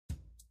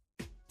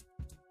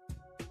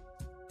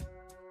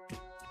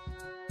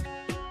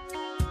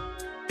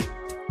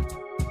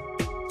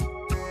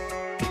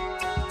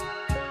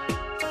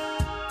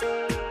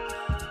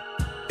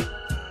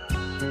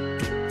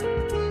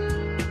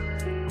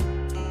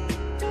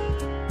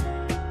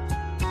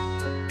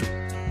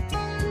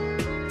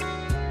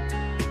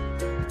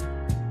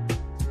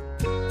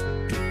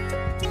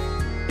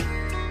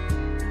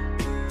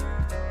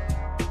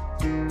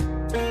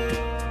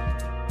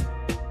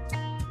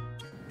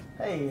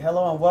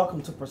Hello and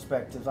welcome to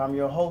Perspectives. I'm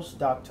your host,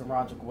 Dr.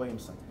 Rondrick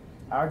Williamson.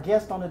 Our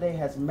guest on today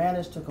has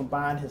managed to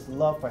combine his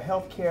love for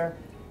healthcare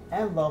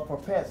and love for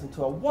pets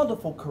into a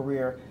wonderful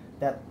career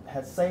that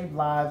has saved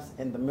lives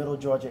in the Middle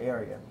Georgia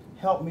area.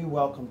 Help me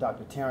welcome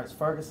Dr. Terrence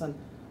Ferguson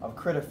of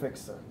Critter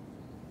Fixer.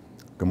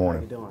 Good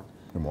morning. How you doing?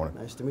 Good morning.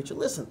 Nice to meet you.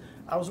 Listen,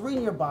 I was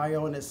reading your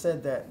bio and it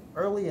said that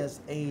early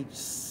as age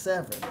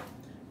 7,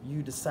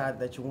 you decided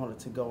that you wanted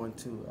to go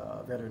into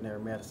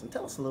veterinary medicine.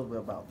 Tell us a little bit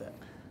about that.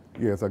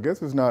 Yes, I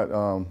guess it's not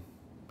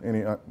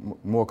any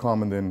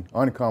uncommon than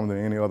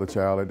any other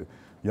child. At a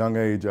young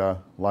age, I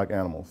like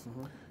animals.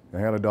 I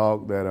had a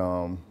dog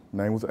that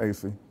name was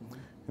AC,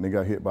 and he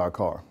got hit by a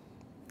car.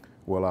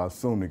 Well, I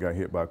assumed he got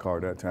hit by a car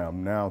at that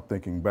time. Now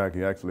thinking back,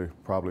 he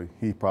probably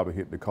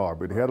hit the car,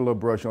 but he had a little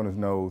brush on his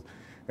nose.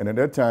 And at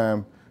that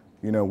time,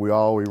 you know, we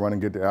run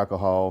and get the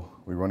alcohol,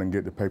 we run and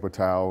get the paper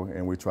towel,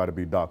 and we try to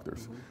be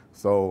doctors.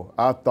 So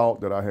I thought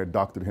that I had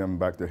doctored him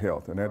back to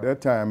health. And at that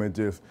time, it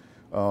just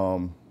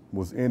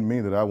was in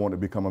me that I wanted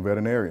to become a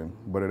veterinarian.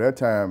 But at that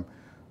time,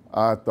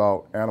 I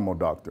thought animal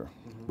doctor.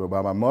 But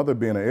by my mother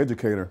being an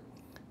educator,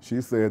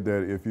 she said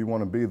that if you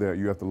want to be that,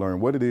 you have to learn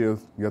what it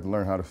is, you have to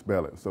learn how to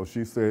spell it. So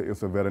she said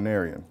it's a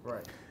veterinarian.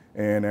 Right.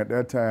 And at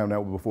that time, that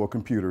was before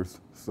computers,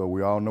 so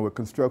we all know what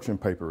construction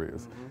paper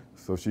is.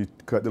 So she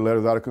cut the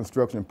letters out of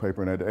construction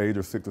paper, and at the age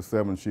of 6 or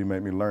 7, she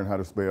made me learn how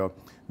to spell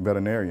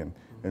veterinarian.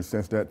 And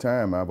since that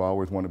time, I've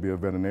always wanted to be a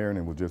veterinarian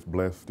and was just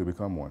blessed to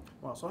become one.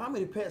 Wow, so how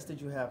many pets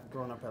did you have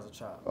growing up as a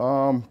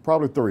child?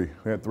 Probably 3.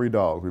 We had 3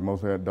 dogs. We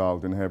mostly had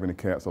dogs, didn't have any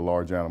cats or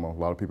large animals. A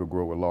lot of people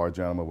grew up with large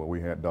animals, but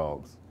we had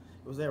dogs.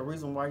 Was there a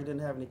reason why you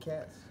didn't have any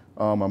cats?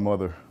 My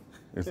mother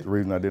is the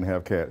reason I didn't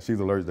have cats. She's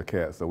allergic to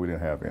cats, so we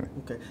didn't have any.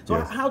 Okay, so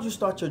yes. How did you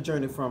start your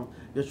journey from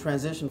your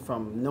transition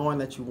from knowing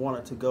that you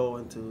wanted to go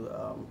into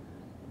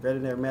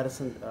veterinary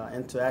medicine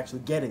into actually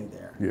getting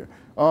there?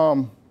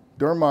 Yeah.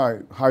 During my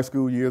high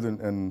school years,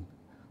 and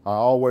I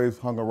always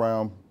hung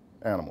around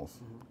animals,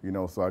 you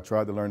know, so I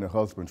tried to learn the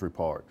husbandry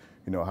part,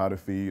 you know, how to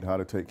feed, how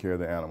to take care of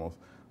the animals.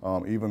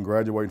 Even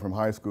graduating from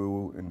high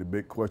school, and the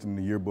big question in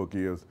the yearbook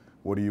is,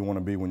 what do you want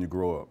to be when you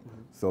grow up?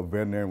 So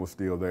veterinarian was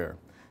still there.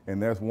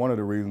 And that's one of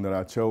the reasons that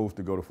I chose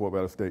to go to Fort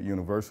Valley State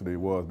University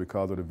was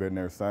because of the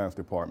veterinary science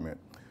department.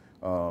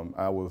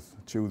 I was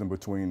choosing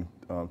between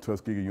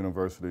Tuskegee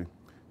University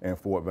and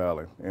Fort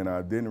Valley. And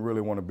I didn't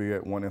really want to be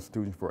at one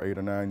institution for 8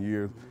 or 9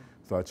 years.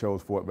 So I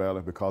chose Fort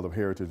Valley because of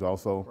heritage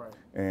also,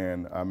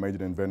 and I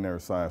majored in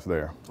veterinary science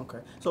there. Okay,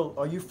 so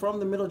are you from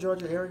the Middle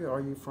Georgia area, or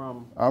are you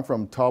from? I'm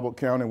from Talbot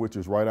County, which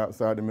is right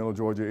outside the Middle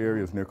Georgia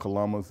area. It's near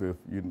Columbus, if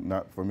you're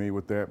not familiar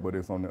with that, but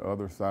it's on the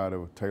other side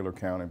of Taylor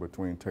County,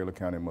 between Taylor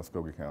County and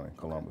Muskogee County,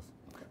 Columbus.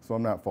 Okay. So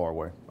I'm not far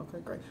away. Okay,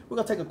 great. We're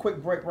gonna take a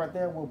quick break right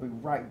there. We'll be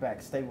right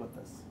back. Stay with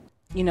us.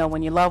 You know,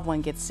 when your loved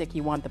one gets sick,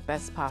 you want the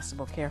best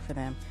possible care for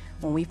them.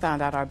 When we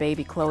found out our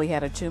baby Chloe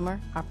had a tumor,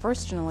 our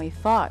first and only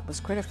thought was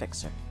Critter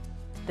Fixer.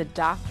 The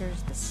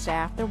doctors, the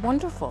staff, they're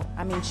wonderful.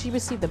 I mean, she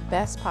received the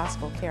best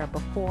possible care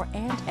before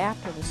and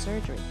after the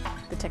surgery.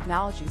 The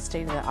technology is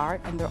state of the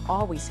art, and they're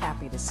always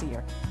happy to see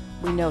her.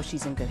 We know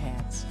she's in good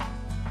hands.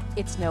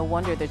 It's no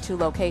wonder the 2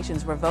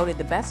 locations were voted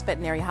the best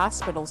veterinary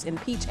hospitals in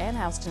Peach and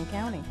Houston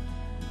County.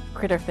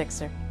 Critter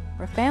Fixer,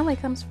 where family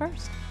comes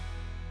first.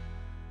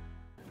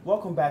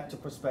 Welcome back to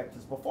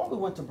Perspectives. Before we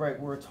went to break,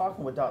 we were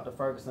talking with Dr.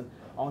 Ferguson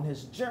on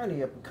his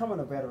journey of becoming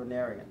a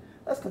veterinarian.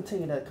 Let's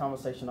continue that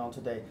conversation on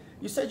today.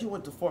 You said you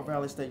went to Fort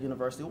Valley State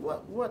University.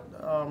 What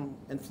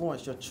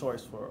influenced your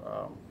choice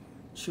for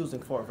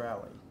choosing Fort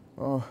Valley?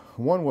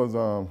 One was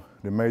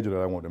the major that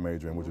I wanted to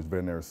major in, which is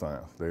veterinary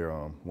science. They're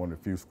one of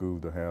the few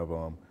schools to have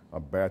a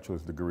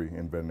bachelor's degree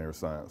in veterinary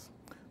science.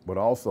 But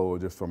also,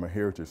 just from a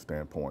heritage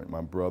standpoint,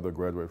 my brother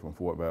graduated from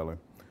Fort Valley.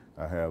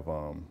 I have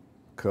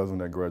cousin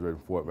that graduated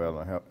from Fort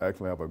Valley. I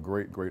actually have a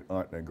great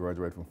aunt that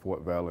graduated from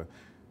Fort Valley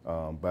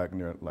back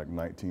near like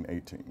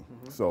 1918.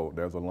 So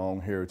there's a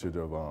long heritage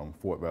of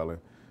Fort Valley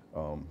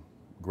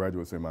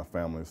graduates in my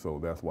family, so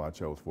that's why I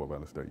chose Fort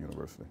Valley State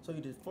University. So you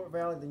did Fort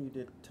Valley, then you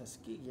did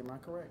Tuskegee, am I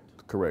correct?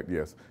 Correct,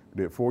 yes. I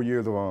did 4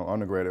 years of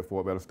undergrad at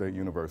Fort Valley State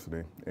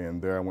University, and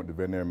there I went to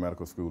veterinary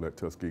medical school at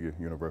Tuskegee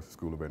University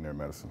School of Veterinary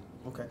Medicine.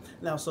 Okay.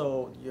 Now,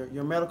 so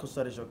your medical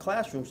studies, your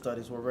classroom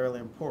studies were really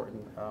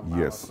important,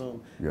 I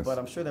assume. Yes. But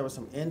I'm sure there was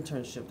some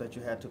internship that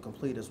you had to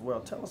complete as well.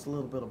 Tell us a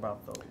little bit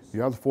about those.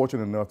 Yeah, I was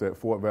fortunate enough at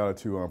Fort Valley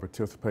to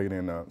participate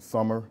in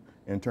summer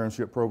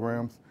internship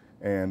programs.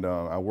 And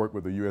I worked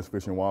with the U.S.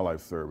 Fish and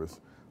Wildlife Service.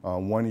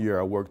 1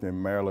 year I worked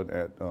in Maryland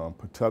at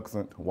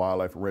Patuxent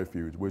Wildlife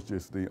Refuge, which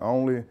is the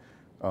only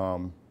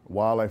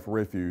wildlife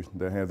refuge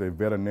that has a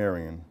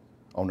veterinarian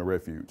on the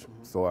refuge.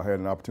 So I had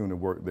an opportunity to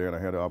work there, and I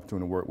had an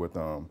opportunity to work with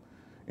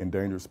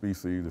endangered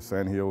species, the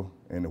sandhill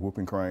and the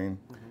whooping crane,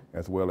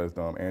 as well as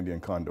Andean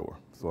condor.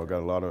 So I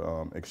got a lot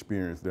of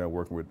experience there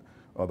working with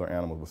other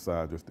animals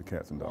besides just the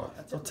cats and dogs.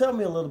 So tell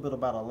me a little bit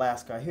about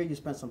Alaska. I hear you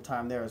spent some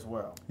time there as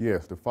well.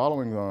 Yes, the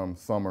following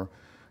summer,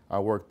 I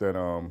worked at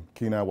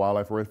Kenai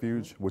Wildlife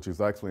Refuge, which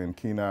is actually in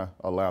Kenai,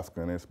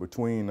 Alaska, and it's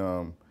between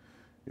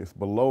It's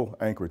below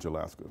Anchorage,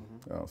 Alaska.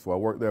 So I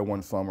worked there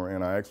one summer,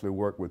 and I actually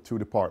worked with two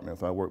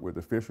departments. I worked with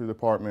the fishery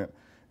department,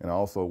 and I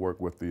also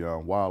worked with the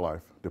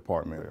wildlife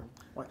department there.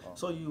 Wait,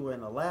 so you were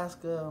in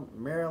Alaska,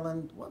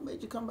 Maryland. What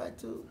made you come back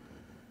to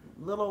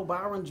little old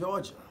Byron,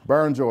 Georgia?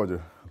 Byron,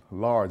 Georgia.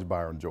 Large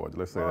Byron, Georgia,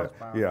 let's say that.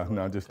 Byron, Yeah, Georgia.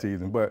 no, just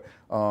teasing. But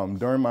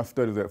during my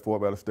studies at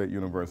Fort Valley State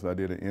University, I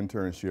did an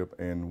internship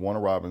in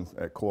Warner Robins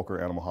at Corker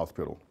Animal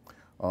Hospital.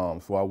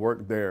 So I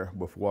worked there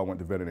before I went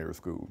to veterinary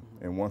school.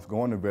 And once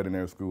going to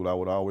veterinary school, I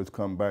would always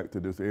come back to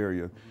this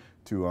area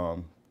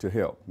to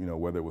help, you know,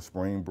 whether it was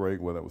spring break,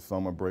 whether it was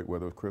summer break,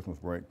 whether it was Christmas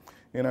break.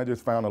 And I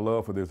just found a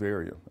love for this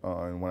area.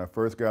 And when I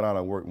first got out,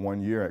 I worked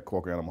 1 year at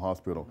Corker Animal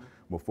Hospital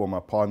before my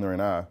partner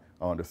and I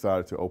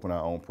decided to open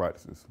our own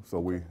practices. So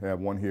we have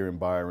one here in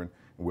Byron,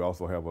 and we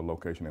also have a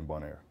location in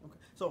Bonaire. Okay.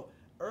 So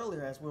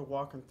earlier, as we were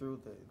walking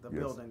through the Yes.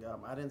 building,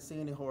 I didn't see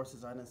any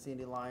horses. I didn't see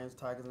any lions,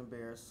 tigers, and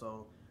bears.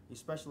 So you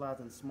specialize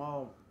in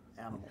small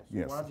animals.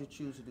 Yes. Why did you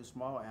choose to do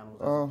small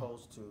animals as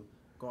opposed to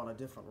going a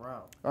different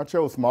route? I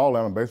chose small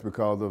animal based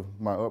because of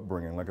my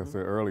upbringing. Like I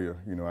said earlier,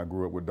 you know, I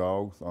grew up with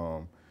dogs.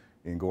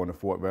 In going to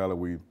Fort Valley,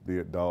 we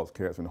did dogs,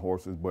 cats, and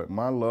horses. But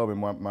my love and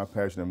my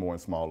passion is more in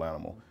small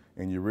animal.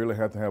 And you really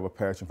have to have a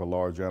passion for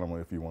large animal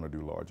if you want to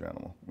do large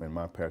animal. And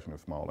my passion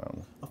is small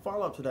animal. A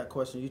follow-up to that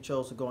question, you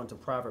chose to go into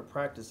private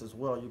practice as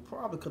well. You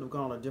probably could have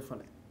gone a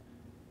different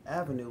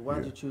avenue. Why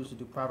did you choose to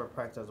do private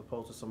practice as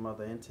opposed to some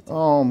other entity?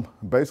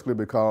 Basically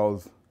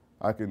because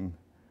I can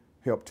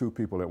help two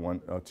people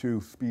at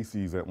two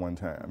species at one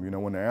time. You know,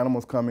 when the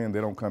animals come in,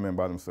 they don't come in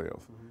by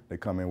themselves. They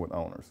come in with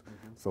owners.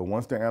 So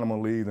once the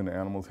animal leaves and the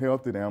animal's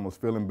healthy, the animal's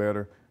feeling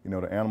better, you know,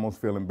 the animal's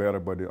feeling better,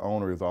 but the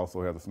owner is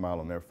also has a smile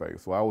on their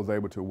face. So I was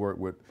able to work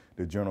with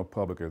the general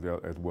public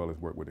as well as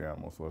work with the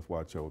animals. So that's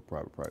why I chose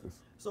private practice.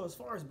 So as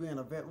far as being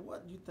a vet,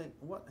 what do you think,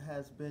 what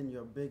has been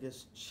your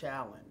biggest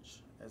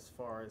challenge as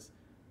far as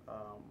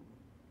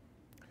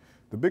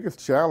The biggest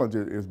challenge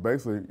is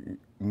basically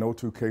no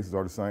two cases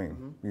are the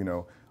same. You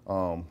know,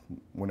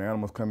 when the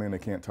animals come in, they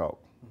can't talk.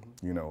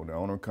 You know, the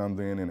owner comes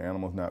in and the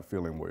animal's not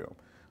feeling well.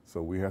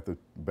 So we have to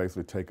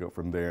basically take up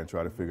from there and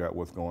try to figure out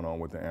what's going on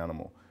with the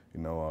animal. You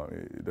know,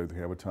 does he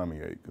have a tummy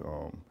ache?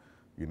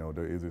 You know,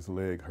 is his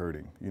leg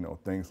hurting? You know,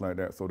 things like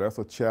that. So that's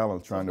a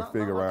challenge trying to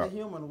figure not out. like a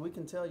human, we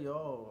can tell you,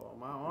 oh,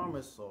 my arm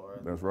is sore.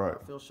 That's right.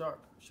 I feel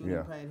sharp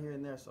shooting pain here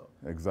and there. So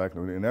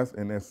Exactly, and that's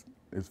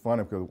it's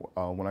funny because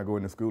when I go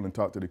into school and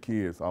talk to the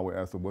kids, I would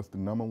ask them, what's the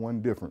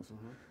 #1 difference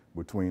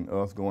between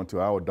us going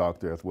to our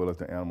doctor as well as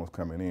the animals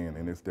coming in,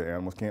 and it's the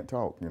animals can't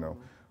talk, you know.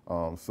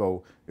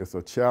 So it's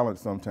a challenge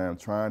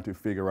sometimes trying to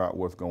figure out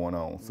what's going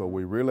on. So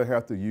we really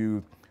have to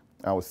use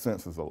our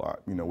senses a lot.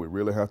 You know, we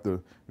really have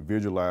to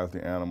visualize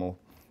the animal.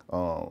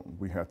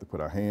 We have to put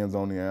our hands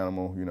on the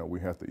animal. You know, we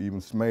have to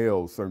even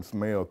smell certain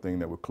smell thing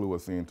that would clue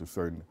us into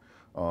certain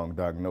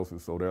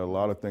diagnosis. So there are a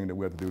lot of things that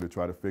we have to do to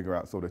try to figure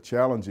out. So the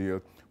challenge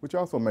is, which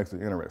also makes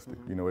it interesting.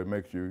 You know, it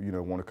makes you, you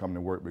know, want to come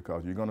to work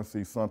because you're going to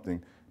see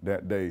something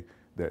that day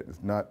that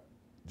is not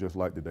just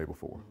like the day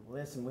before.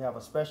 listen, we have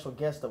a special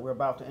guest that we're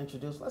about to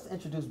introduce. Let's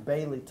introduce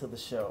Bailey to the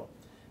show.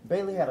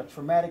 Bailey had a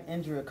traumatic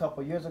injury a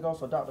couple years ago,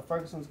 so Dr.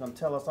 Ferguson is going to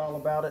tell us all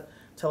about it,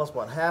 tell us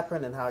what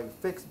happened and how you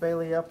fixed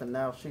Bailey up, and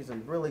now she's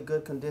in really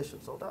good condition.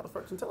 So Dr.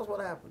 Ferguson, tell us what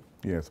happened.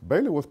 Yes,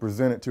 Bailey was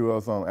presented to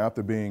us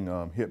after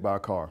being hit by a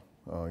car.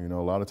 You know,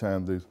 a lot of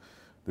times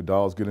the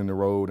dogs get in the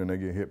road and they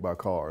get hit by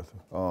cars.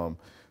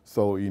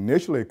 So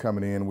initially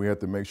coming in, we had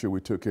to make sure we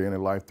took care of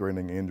any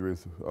life-threatening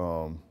injuries,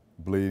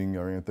 bleeding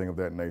or anything of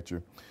that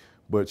nature.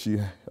 But she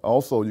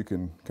also, you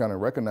can kind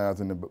of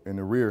recognize in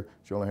the rear,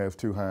 she only has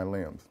 2 hind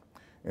limbs.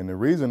 And the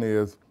reason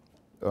is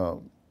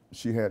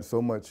she had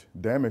so much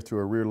damage to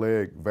her rear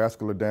leg,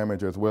 vascular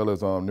damage as well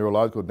as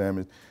neurological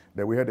damage,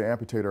 that we had to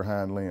amputate her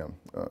hind limb.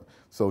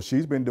 So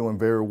she's been doing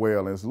very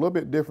well. And it's a little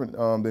bit different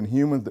than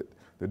humans.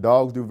 The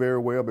dogs do very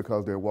well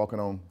because they're walking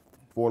on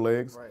 4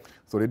 legs. Right.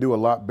 So they do a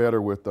lot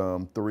better with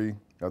 3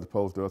 as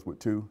opposed to us with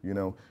 2. You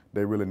know,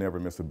 they really never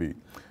miss a beat.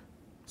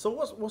 So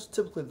what's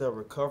typically the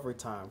recovery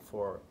time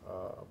for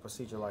a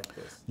procedure like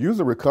this?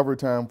 Usually recovery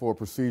time for a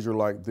procedure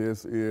like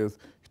this is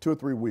 2 or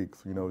 3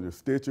 weeks. You know, the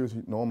stitches,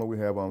 normally we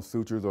have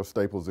sutures or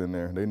staples in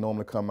there. They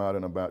normally come out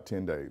in about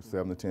 10 days,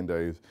 7 to 10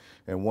 days.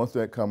 And once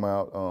that come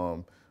out,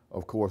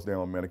 of course, they're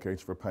on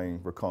medication for pain,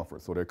 for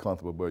comfort, so they're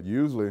comfortable. But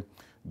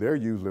they're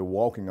usually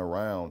walking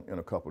around in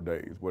a couple of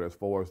days. But as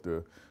far as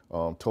the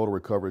total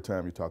recovery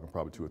time, you're talking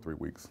probably 2 or 3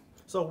 weeks.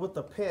 So with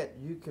the pet,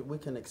 we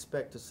can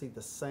expect to see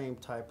the same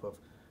type of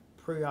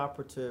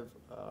preoperative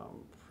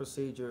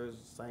procedures,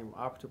 same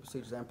operative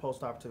procedures, and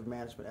postoperative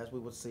management as we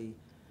would see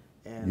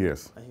in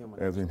a human.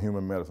 As in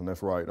human medicine,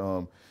 that's right.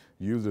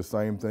 Use the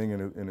same thing,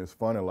 and it's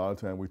funny, a lot of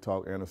times we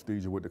talk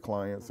anesthesia with the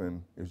clients,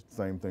 and it's the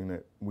same thing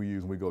that we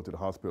use when we go to the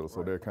hospital,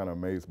 so they're kind of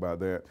amazed by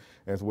that,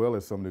 as well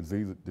as some of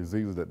the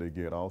diseases that they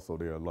get also.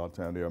 A lot of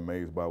times they're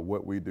amazed by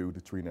what we do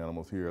to treat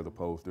animals here as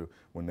opposed to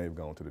when they've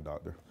gone to the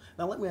doctor.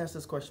 Now let me ask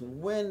this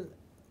question. When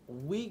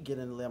we get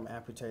a limb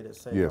amputated,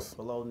 say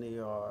below knee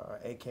or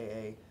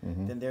AKA,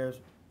 then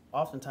there's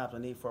oftentimes a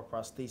need for a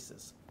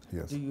prosthesis.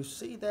 Yes. Do you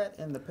see that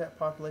in the pet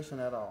population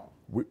at all?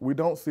 We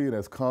don't see it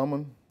as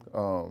common,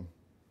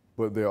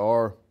 but there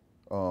are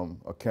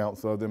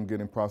accounts of them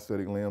getting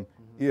prosthetic limb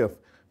if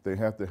they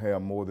have to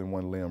have more than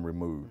one limb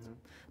removed.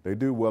 They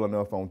do well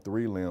enough on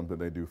 3 limbs that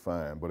they do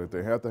fine, but if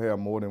they have to have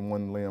more than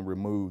one limb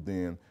removed,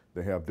 then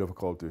they have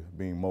difficulty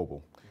being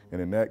mobile.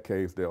 And in that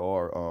case, there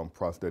are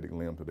prosthetic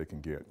limbs that they can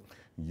get.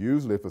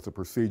 Usually, if it's a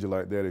procedure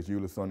like that, it's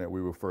usually something that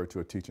we refer to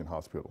a teaching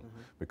hospital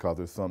because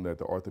it's something that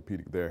the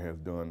orthopedic there has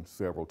done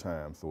several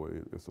times, so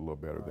it's a little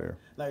better there.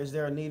 Now, is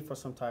there a need for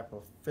some type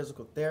of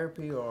physical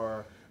therapy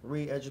or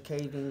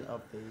re-educating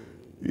of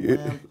the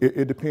limb?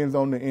 It depends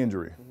on the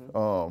injury.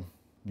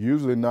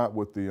 Usually not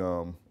with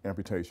the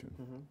amputation,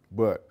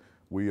 but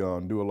we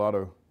do a lot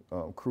of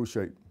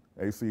cruciate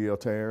ACL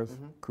tears,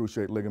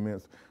 cruciate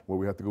ligaments, where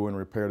we have to go in and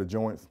repair the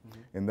joints.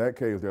 In that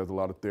case, there's a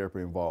lot of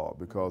therapy involved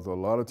because a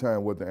lot of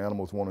time what the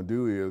animals want to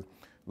do is,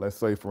 let's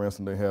say for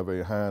instance they have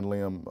a hind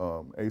limb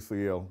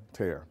ACL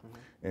tear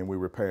and we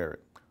repair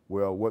it.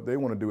 Well, what they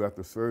want to do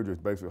after surgery is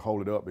basically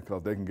hold it up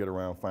because they can get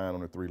around fine on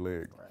their 3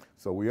 legs. Right.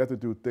 So we have to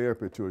do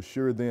therapy to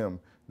assure them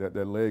that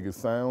their leg is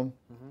sound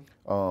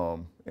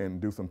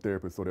and do some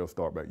therapy so they'll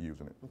start back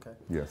using it. Okay.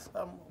 Yes.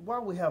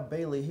 While we have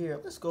Bailey here,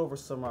 let's go over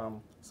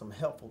some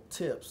helpful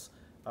tips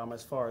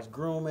as far as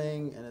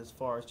grooming and as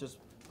far as just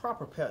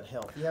proper pet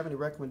health. Do you have any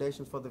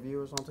recommendations for the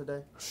viewers on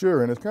today?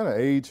 Sure, and it's kind of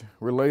age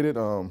related.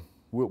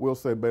 We'll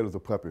say Bailey's a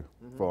puppy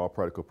for all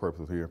practical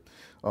purposes here.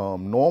 The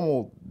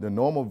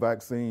normal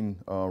vaccine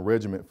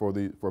regimen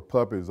for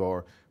puppies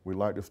are we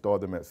like to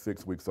start them at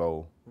 6 weeks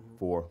old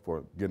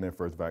for getting their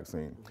first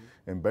vaccine.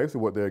 And basically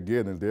what they're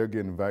getting is they're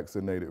getting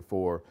vaccinated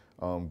for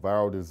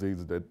viral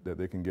diseases that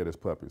they can get as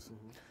puppies.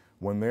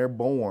 When they're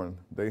born,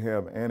 they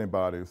have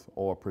antibodies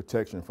or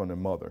protection from the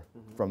mother,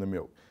 from the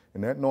milk.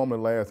 And that normally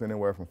lasts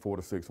anywhere from 4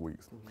 to 6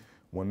 weeks.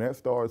 When that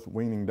starts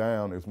weaning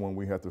down is when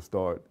we have to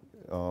start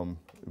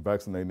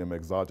vaccinating them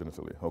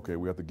exogenously. Okay,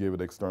 we have to give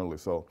it externally.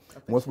 So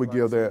once we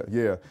give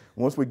that,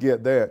 once we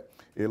get that,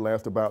 it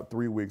lasts about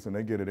 3 weeks, and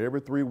they get it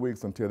every 3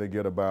 weeks until they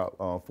get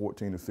about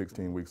 14 to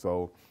 16 weeks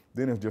old.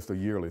 Then it's just a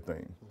yearly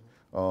thing.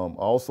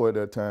 Also at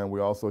that time,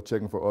 we're also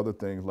checking for other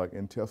things like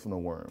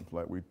intestinal worms.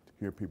 Like we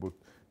hear people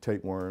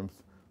tapeworms,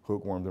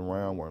 hookworms, and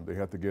roundworms. They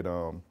have to get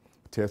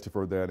tested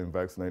for that and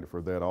vaccinated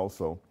for that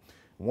also.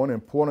 One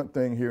important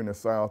thing here in the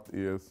South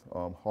is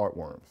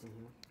heartworms.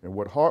 And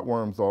what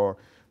heartworms are,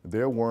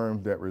 they're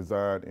worms that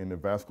reside in the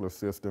vascular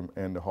system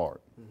and the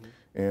heart.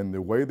 And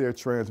the way they're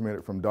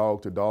transmitted from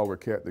dog to dog or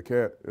cat to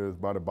cat is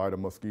by the bite of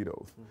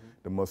mosquitoes.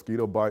 The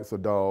mosquito bites a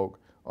dog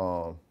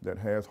that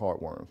has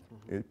heartworms.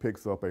 It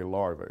picks up a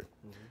larvae.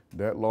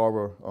 That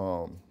larva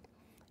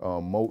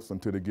molts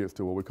until it gets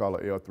to what we call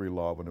an L3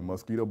 larva. The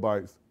mosquito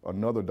bites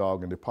another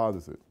dog and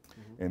deposits it.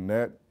 And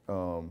that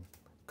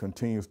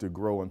continues to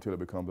grow until it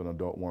becomes an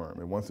adult worm.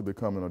 And once it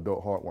becomes an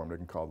adult heartworm, it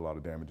can cause a lot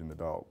of damage in the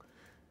dog.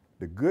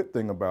 The good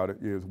thing about it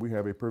is we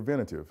have a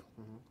preventative.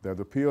 There's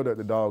a pill that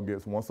the dog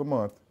gets once a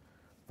month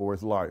for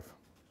its life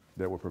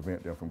that will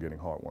prevent them from getting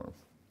heartworms.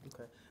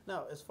 Okay.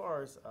 Now, as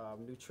far as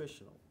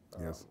nutritional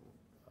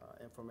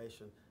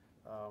information,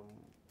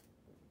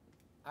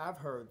 I've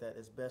heard that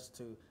it's best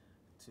to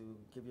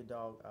give your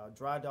dog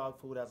dry dog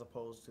food as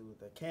opposed to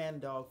the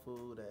canned dog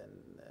food,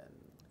 and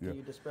can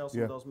you dispel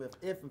some of those myths,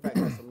 if in fact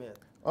that's a myth?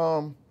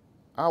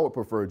 I would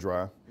prefer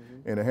dry,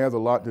 and it has a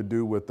lot to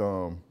do with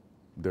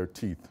their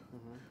teeth.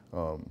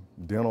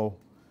 Dental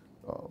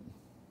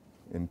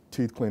and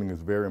teeth cleaning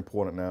is very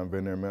important now in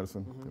veterinary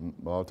medicine.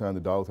 A lot of times the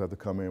dogs have to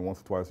come in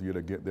once or twice a year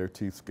to get their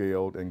teeth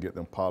scaled and get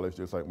them polished,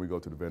 just like we go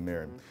to the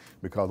veterinarian.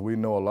 Because we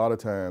know a lot of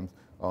times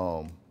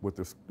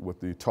with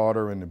the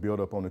tartar and the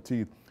buildup on the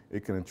teeth,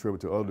 it can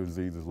contribute to other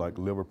diseases like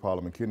liver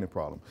problem and kidney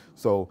problem.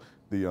 So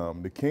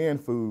the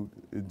canned food,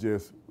 it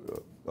just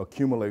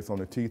accumulates on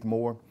the teeth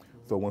more.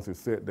 So once it's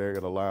set there,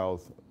 it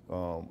allows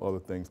other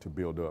things to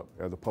build up.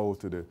 As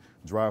opposed to the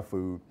dry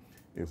food,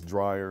 it's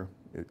drier.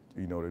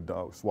 The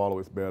dog swallow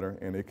it better,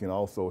 and it can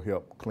also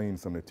help clean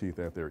some of the teeth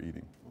after they're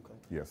eating. Okay.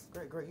 Yes.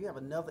 Great. You have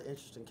another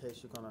interesting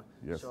case you're going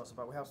to show us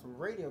about. We have some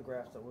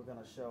radiographs that we're going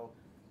to show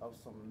of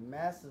some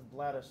massive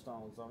bladder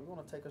stones. You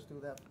want to take us through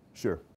that? Sure.